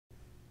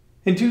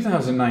In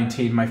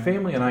 2019, my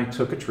family and I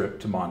took a trip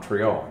to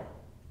Montreal.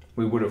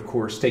 We would, of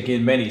course, take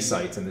in many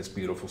sights in this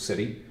beautiful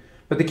city,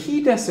 but the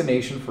key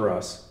destination for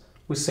us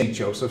was St.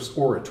 Joseph's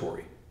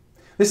Oratory.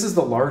 This is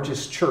the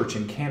largest church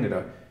in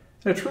Canada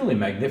and a truly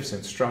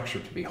magnificent structure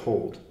to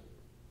behold.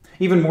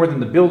 Even more than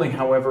the building,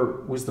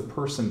 however, was the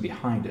person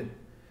behind it.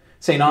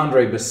 St.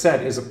 Andre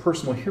Bessette is a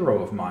personal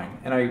hero of mine,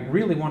 and I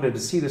really wanted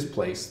to see this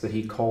place that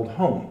he called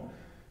home,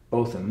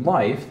 both in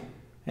life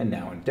and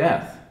now in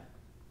death.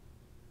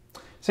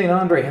 St.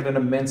 Andre had an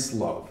immense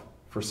love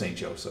for St.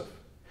 Joseph.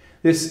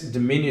 This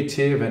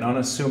diminutive and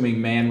unassuming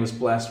man was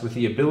blessed with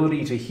the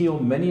ability to heal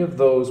many of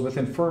those with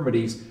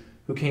infirmities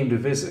who came to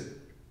visit.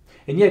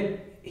 And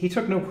yet, he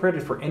took no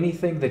credit for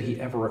anything that he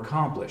ever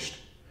accomplished.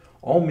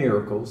 All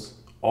miracles,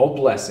 all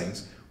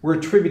blessings, were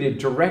attributed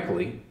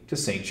directly to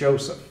St.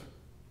 Joseph.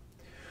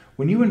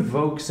 When you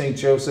invoke St.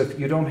 Joseph,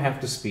 you don't have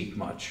to speak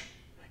much.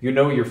 You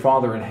know your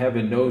Father in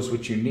heaven knows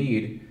what you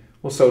need.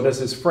 Well, so does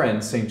his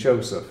friend, St.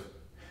 Joseph.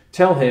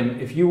 Tell him,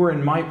 if you were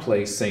in my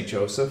place, St.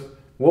 Joseph,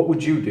 what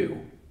would you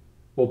do?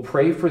 Well,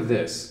 pray for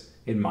this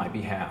in my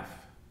behalf.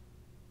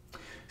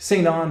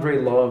 St. Andre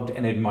loved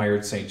and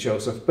admired St.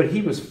 Joseph, but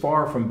he was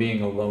far from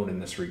being alone in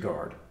this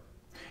regard.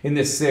 In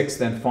this sixth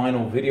and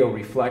final video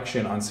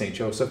reflection on St.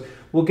 Joseph,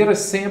 we'll get a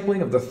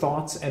sampling of the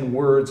thoughts and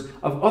words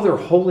of other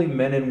holy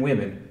men and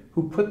women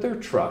who put their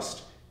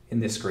trust in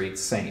this great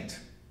saint.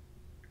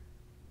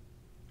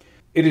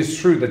 It is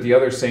true that the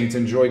other saints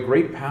enjoy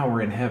great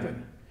power in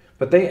heaven,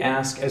 but they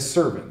ask as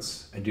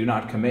servants and do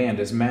not command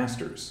as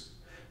masters.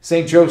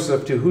 St.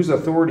 Joseph, to whose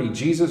authority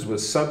Jesus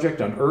was subject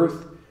on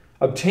earth,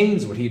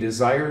 obtains what he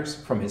desires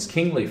from his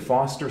kingly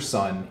foster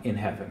son in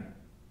heaven.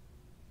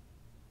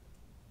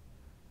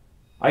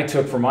 I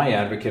took for my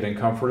advocate and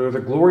comforter the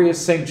glorious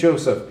St.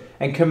 Joseph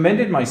and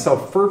commended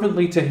myself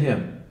fervently to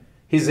him.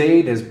 His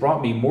aid has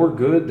brought me more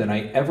good than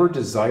I ever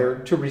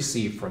desired to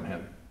receive from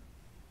him.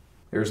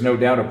 There is no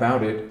doubt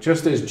about it,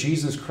 just as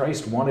Jesus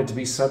Christ wanted to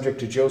be subject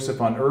to Joseph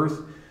on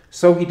earth,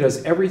 so he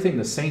does everything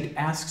the saint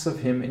asks of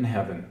him in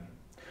heaven.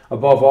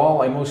 Above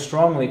all, I most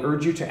strongly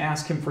urge you to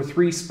ask him for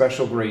three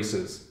special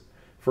graces: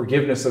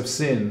 forgiveness of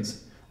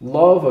sins,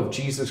 love of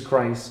Jesus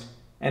Christ,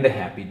 and a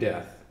happy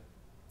death.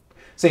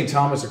 St.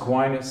 Thomas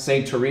Aquinas,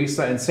 St.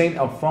 Teresa, and St.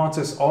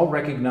 Alphonsus all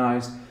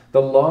recognized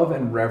the love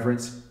and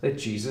reverence that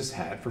Jesus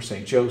had for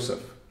St.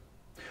 Joseph.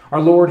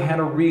 Our Lord had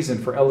a reason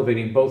for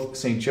elevating both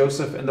St.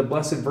 Joseph and the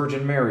Blessed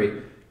Virgin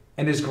Mary,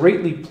 and is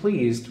greatly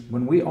pleased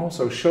when we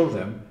also show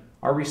them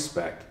our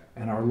respect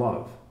and our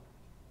love.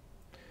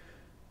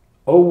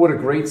 Oh, what a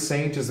great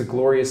saint is the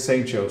glorious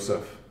St.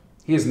 Joseph.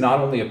 He is not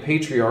only a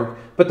patriarch,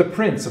 but the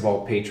prince of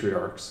all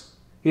patriarchs.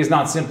 He is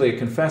not simply a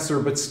confessor,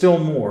 but still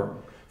more,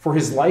 for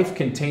his life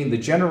contained the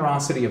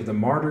generosity of the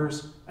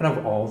martyrs and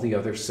of all the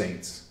other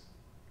saints.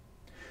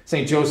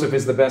 St. Joseph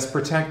is the best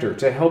protector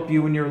to help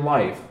you in your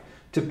life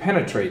to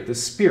penetrate the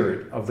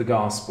spirit of the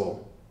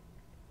gospel.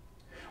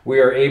 We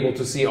are able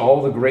to see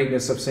all the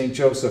greatness of St.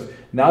 Joseph,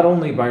 not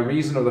only by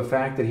reason of the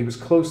fact that he was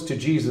close to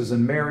Jesus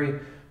and Mary,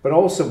 but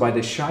also by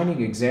the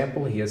shining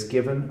example he has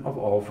given of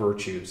all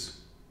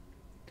virtues.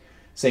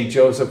 St.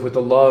 Joseph, with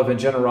the love and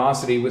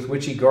generosity with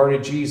which he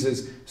guarded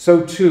Jesus,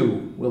 so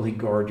too will he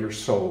guard your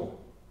soul.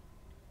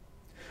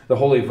 The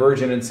Holy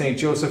Virgin and St.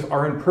 Joseph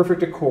are in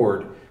perfect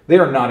accord. They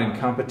are not in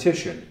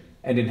competition,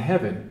 and in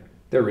heaven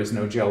there is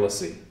no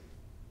jealousy.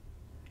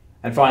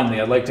 And finally,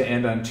 I'd like to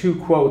end on two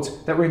quotes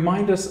that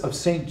remind us of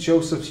St.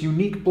 Joseph's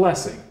unique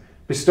blessing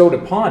bestowed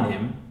upon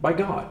him by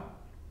God.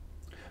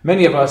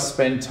 Many of us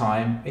spend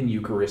time in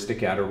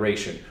Eucharistic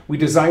adoration. We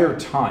desire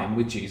time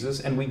with Jesus,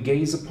 and we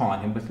gaze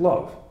upon him with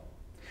love.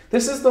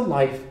 This is the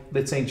life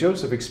that St.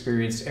 Joseph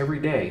experienced every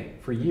day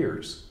for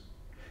years.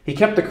 He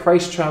kept the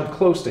Christ child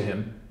close to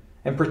him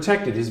and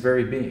protected his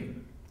very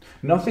being.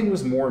 Nothing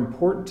was more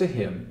important to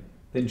him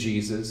than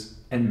Jesus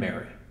and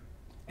Mary,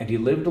 and he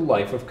lived a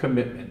life of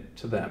commitment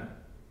to them.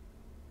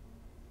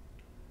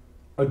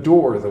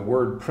 Adore the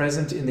Word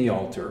present in the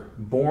altar,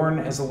 born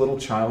as a little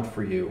child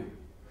for you.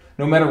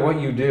 No matter what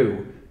you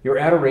do, your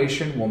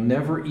adoration will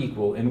never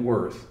equal in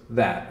worth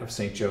that of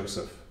St.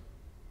 Joseph.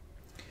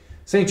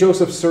 St.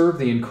 Joseph served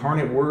the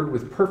incarnate Word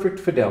with perfect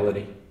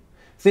fidelity.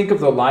 Think of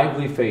the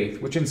lively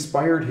faith which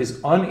inspired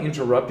his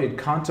uninterrupted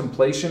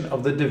contemplation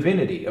of the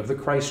divinity of the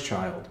Christ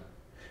child.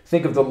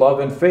 Think of the love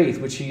and faith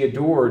which he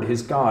adored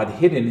his God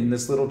hidden in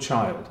this little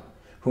child,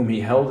 whom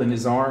he held in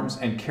his arms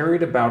and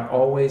carried about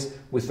always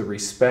with the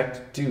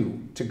respect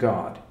due to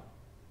God.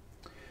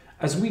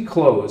 As we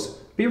close,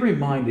 be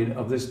reminded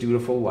of this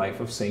dutiful life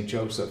of St.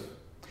 Joseph,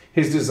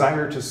 his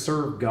desire to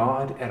serve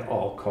God at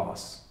all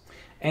costs,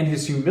 and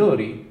his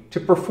humility to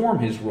perform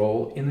his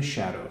role in the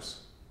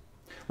shadows.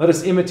 Let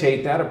us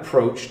imitate that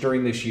approach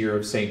during this year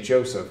of St.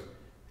 Joseph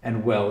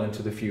and well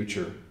into the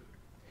future.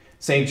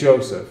 St.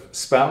 Joseph,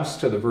 spouse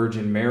to the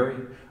Virgin Mary,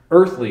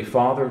 earthly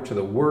father to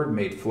the Word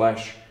made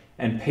flesh,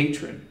 and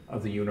patron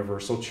of the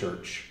universal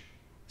church.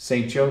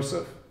 St.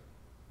 Joseph,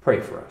 pray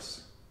for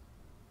us.